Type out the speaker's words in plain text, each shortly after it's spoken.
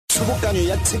kgobokanyo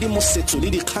ya tshedimosetso le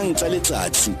dikgang tsa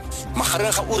letsatsi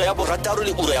magareng ga ura ya borataro le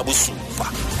ura ya bosupa.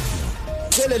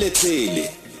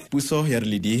 Tleleletsele. Puso ya re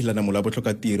ledi la namola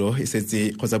botlhokatiro e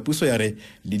setse kgotsa puso ya re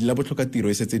ledi la botlhokatiro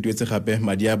e setse duetse gape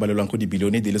madi a balelwang go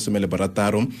dibilione di le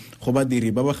 16 go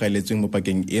badiri ba ba gaeletsweng mo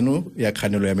pakeng eno ya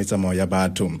kganelo ya metsamao ya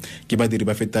batho. Ke badiri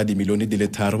ba feta dimilione di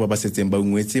le 3 ba ba setseng ba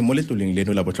ungwetse mo letloleng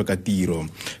leno la botlhokatiro.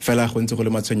 Fela go ntse go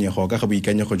le matshwenyego ka ga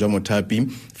boikanyego jwa mothapi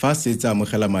fa setse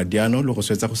amogela madiano le go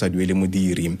swetsa go sa duele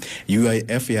modiri.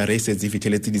 UIF ya re setse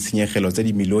fitlheletse ditshenyegelo tsa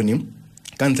dimilione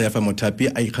ka ntlha ya fa mothapi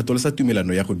a ikgatolosa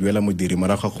tumelano ya go duela modiri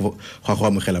morago ga go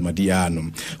amogela madi ano.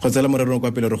 Go tsela morero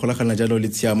kwa pele re golagana jalo le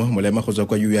Tshiamo Molema go tswa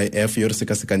kwa UIF yo re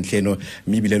seka ntlheno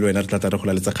mme ebile le wena re tla go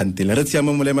laletsa kgantele. Re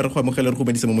Tshiamo Molema re go amogela re go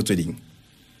bedisa mo motsweding.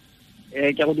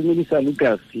 Ke go dumedisa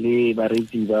Lucas le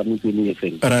baretsi ba Motsweding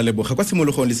FM. Ra leboga kwa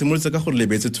simologong le simolotse ka gore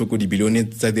lebetse thoko dibilione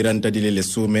tsa diranta di le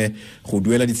 10 go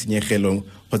duela ditshenyegelo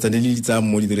kgotsa le ditsa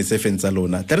mo didirisefeng tsa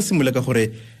lona. Tla re simolola ka gore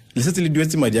le setse le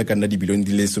duetse madi a ka nna dibilione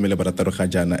di le 16 ga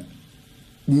jana.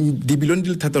 Dibilione di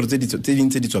le 3 tse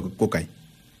dintse di tswa ko kae?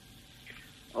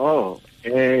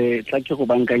 Tla ke go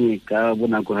bankanye ka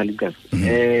bonako ha Lucas.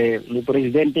 Mo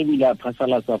presidente bila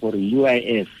phasalatsa gore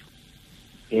UIF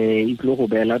e tlo go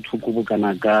bela thoko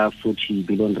bokana ka 40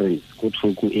 billion rand go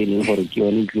thoko e leng gore ke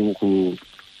yone tlo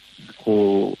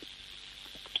go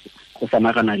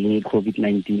samagana le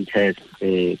COVID-19 test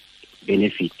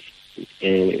benefit.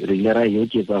 Re ile ra yo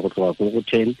ke tsa go tloa go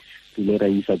 10 ile ra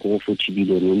isa go 40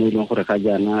 billion mo e leng gore ga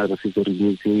jana re se re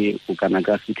ditse go kana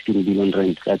ka 16 billion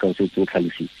rand ka se tlo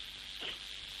tlhalisi.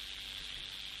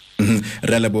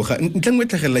 Re leboga ntlengwe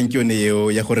tlhagelang ke yone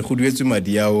eo ya gore go duetswe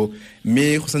madi ao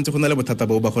mme go santse go na le bothata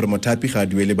bo ba gore mothapi ga a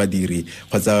duele badiri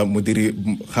kgotsa modiri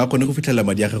ga kgone go fitlhela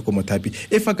madi a gagwe go mothapi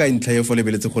e fa ka ntlha yo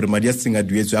folebeletse gore madi a seng a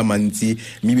duetswe a mantsi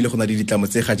mme ebile go na le ditlamo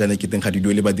tse ga jana ke teng ga di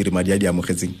duele badiri madi a di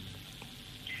amogetseng.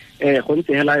 Go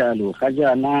ntse hela yalo ga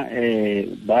jana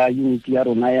ba unity ya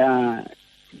rona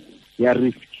ya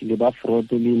risk le ba fraud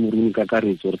le moruni ka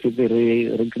karetso re tse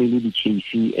re krele di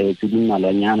case tse di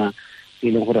malanyana e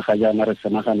leng gore ga jana re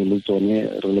samagane le tsone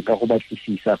re le ka go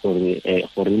batlisisa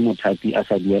gore mothapi a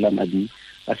sa duela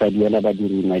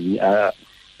badiri madi a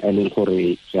leng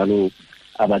gore jalo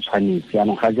a ba tshwanetse ya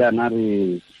no ga jana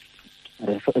re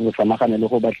samagane le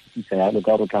go batlisisa ya lo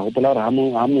ka re tla gopola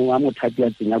gore ha mothapi a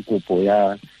tsenya kopo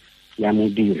ya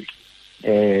modiri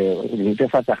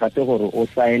netefatsa gape gore o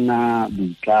saena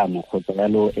boitlamo kgotsa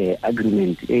yalo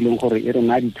agreement e leng gore e re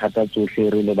na dithata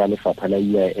tsotlhe re le ba lefapha la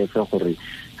UIF gore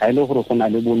ga ile gore go na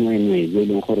le bonwenwe e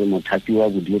leng gore mothapi wa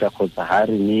bodira kgotsa ha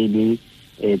re ne le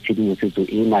tshedimosetso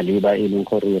e maleba e leng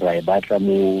gore ra e batla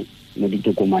mo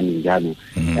ditokomaneng jalo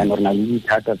ya re na le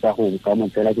dithata tsa go ka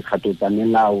motsela dikgato tsa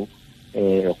melao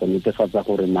go netefatsa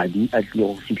gore madi a tlile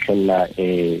go fitlhella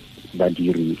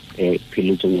badiri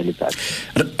pheletsong ya letsatsi.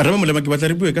 Re Molema ke batla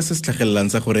re bue ka se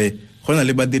tlhagelelang tsa gore go na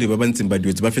le badiri ba bantseng ba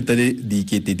duetse ba feta le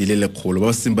dikete di le 100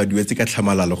 ba seng ba duetse ka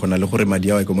tlhamalalo go na le gore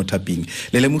madi a wa go mothaping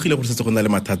le lemogile gore setse go na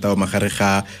le mathata a magare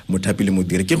ga mothapi le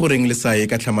modiri ke goreng le sa ye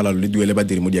ka tlhamalalo le duele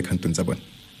badiri mo diakhantong tsa bone.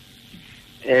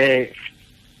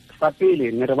 Fa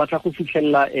pele ne re batla go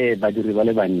fitlhella badiri ba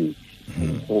le bannye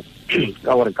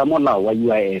ka gore ka molao wa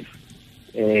UIF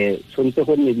sontse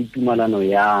go nne ditumalano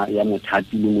ya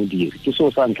mothapi le modiri ke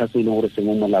so sa ntlha se e leng gore se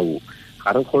mo molaong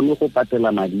ga re kgone go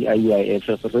patela madi a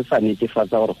UIF re sa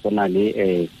netefatsa gore go na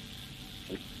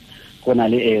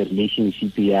le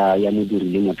relationship ya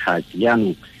modiri le mothapi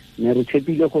yaanong ne re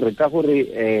tshepile gore ka gore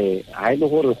ha ile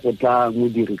gore go tla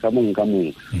modiri ka mong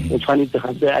o tshwanetse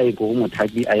gape a ye go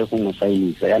mothapi a ye go mo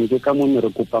sainisa yaanong ke ka mo ne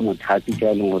re kopa mothapi ka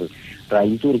e leng gore ra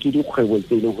itse gore ke dikgwebo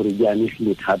tse e leng gore di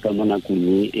amegile thata mo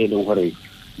nakong e leng gore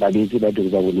babetse ba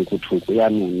dire ba bone go thoko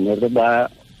yaanong ne re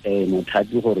ba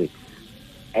mothapi gore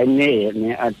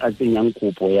ne a tsenyang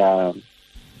kopo ya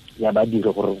badiri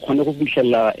gore kgone go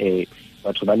fitlhella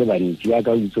batho ba le bantsi ya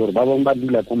ka itse gore ba bang ba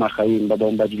dula ko magaeng ba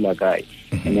bang ba dula kae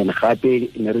and then gape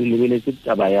ne re lebeletse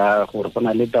taba ya gore go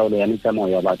na le taolo ya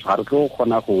metsamao ya batho ga re tlo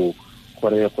kgona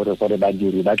gore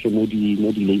badiri ba tle mo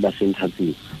di-labor centers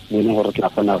mo e leng gore tla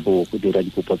kgona go dira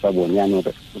dikopo tsa bone yaanong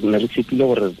ne re tshepile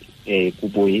gore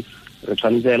kopo e re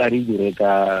tshwanetse hela re dire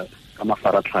ka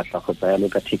mafaratlhatlha kgotsa yalo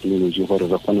ka technology gore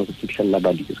re kgone go fitlhelela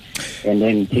badiri and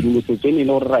then tshedimosetso e ne le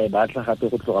gore ra e batla gape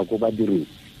go tloga ko badiring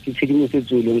ke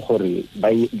tshedimosetso e leng gore ba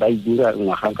e dira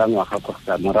ngwaga ka ngwaga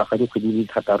kgotsa morago ga dikgwedi di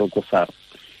 6 ko SARS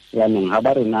yaanong ga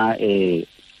ba rena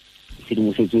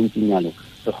tshedimosetso e ntseng yalo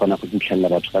re kgona go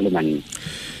fitlhelela batho ba le bannye.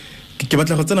 Ke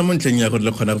batla go tsena mo ntleng ya gore le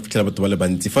kgona go fitlhela batho ba le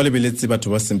bantsi fa le beletse batho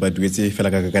ba seng ba duetse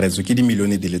fela ka kakaretso ke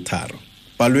dimilione di le 3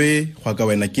 palwe go ka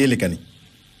wena ke lekane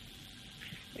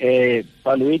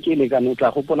palwe ke lekane tla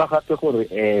gopola gape gore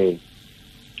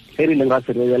se re leng ga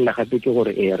se rebelela gape ke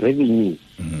gore revenue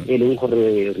e leng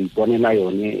gore re iponela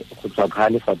yone go tswa ka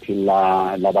lefapheng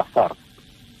la basar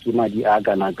ke madi a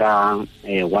kana ka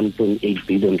 1.8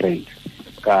 billion rand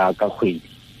ka kgwedi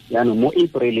yaanong mo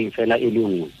April fela e le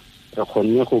nngwe re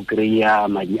kgonne go kry-a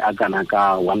madi a kana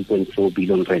ka 1.4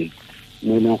 billion rand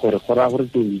mo e leng gore go raya gore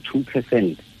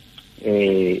 22%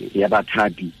 ya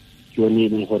bathapi ke yone e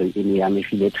leng gore e ne ya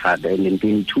amegile thata and then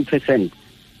 22%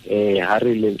 ha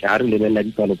re lebelela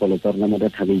dipalopalo tsa rona mo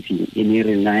databaseng e ne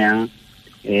re naya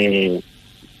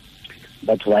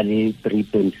batho ba le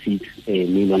 3.6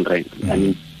 million rand I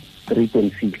mean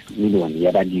 3.6 million ya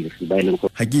badiri ba e leng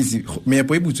gore ha ke itse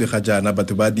meepo e butswe ga jaana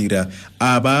batho ba dira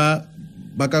a ba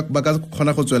ka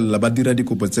khona go tswella ba dira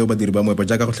dikopo tseo ba diri ba moepo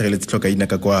jaaka go tlhageletse tlhokaina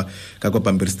ka kwa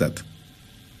Pampersstad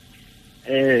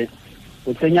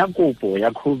o tsenya kopo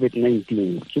ya COVID-19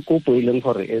 ke kopo e leng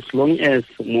gore as long as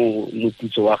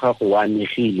moputso wa gago wa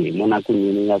amegile mo nakong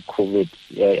eno ya COVID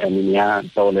ya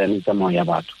taolo ya metsamao ya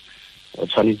batho o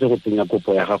tshwanetse go tsenya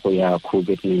kopo ya gago ya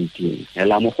COVID-19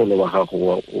 hela mogolo wa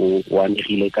gago o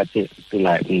amegile ka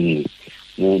tsela nngwe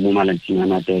mo malatsing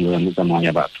a taolo ya metsamao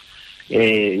ya batho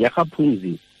ya ga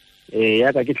Phumzi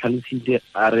ya ka ke tlhalositse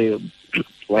a re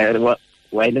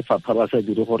wa ile fapha ba sa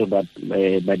dire gore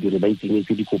badiri ba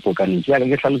itsenyetse dikopo ka ntse ya ka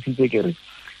ke tlhalositse ke re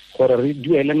gore re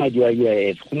duele madi a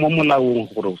UIF go mo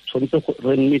molaong gore tshwanetse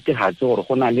re netefatse gore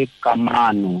go na le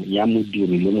kamano ya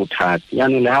modiri le mothapi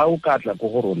yaanong le ha o ka tla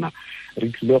go rona re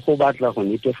tlile go batla go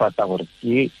netefatsa gore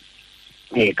ke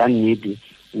ka nnete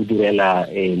o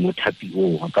direla mothapi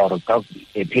o ka gore ka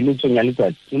pheletsong ya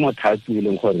letsatsi ke mothapi e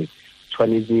leng gore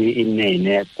tshwanetse e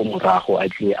nene ko morago a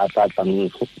tle a tla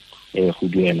tlang go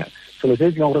duela selo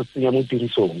se tleng gore tsenya mo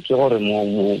tirisong ke gore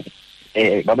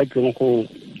ba ba tleng go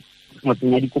mo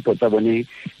tsenya dikopo tsa bone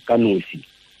ka nosi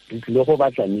re tlile go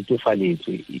batla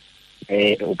netefaletswe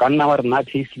o ka nna wa rena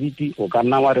payslip o ka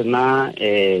nna wa rena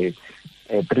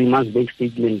 3 months bank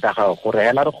statement ta gago gore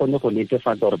hela re kgone go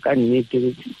netefatsa gore ka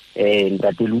nnete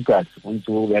ntate Lucas o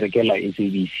ntse o berekela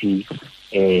SABC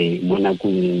mo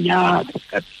nakong ya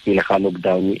pele ga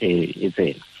lockdown e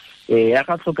tsena ya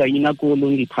ga tlhokaina ko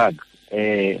Lonely Park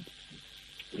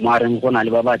moareng go na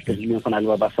le ba ba tlegileng go na le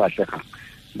ba ba sa atlegang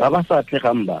ba sa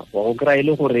atlegang ba wa go kry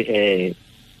le gore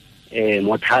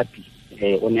mothapi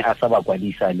o ne a sa ba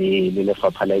kwadisa le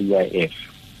lefapha la UIF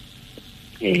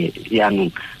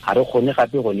yaanong ga re kgone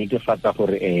gape go netefatsa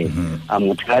gore a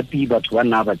mothapi batho ba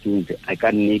nna ba tsentse a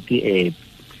ka nnete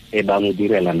ba mo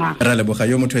direla na ra leboga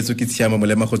yo motho etso ke Tshiamo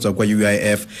Molema go tswa kwa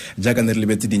UIF jaaka ne re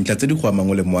lebetse dintlha tse di go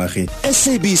amang le moagi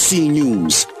SABC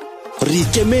News re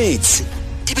ikemetse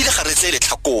ebile ga re tse le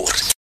tlhakore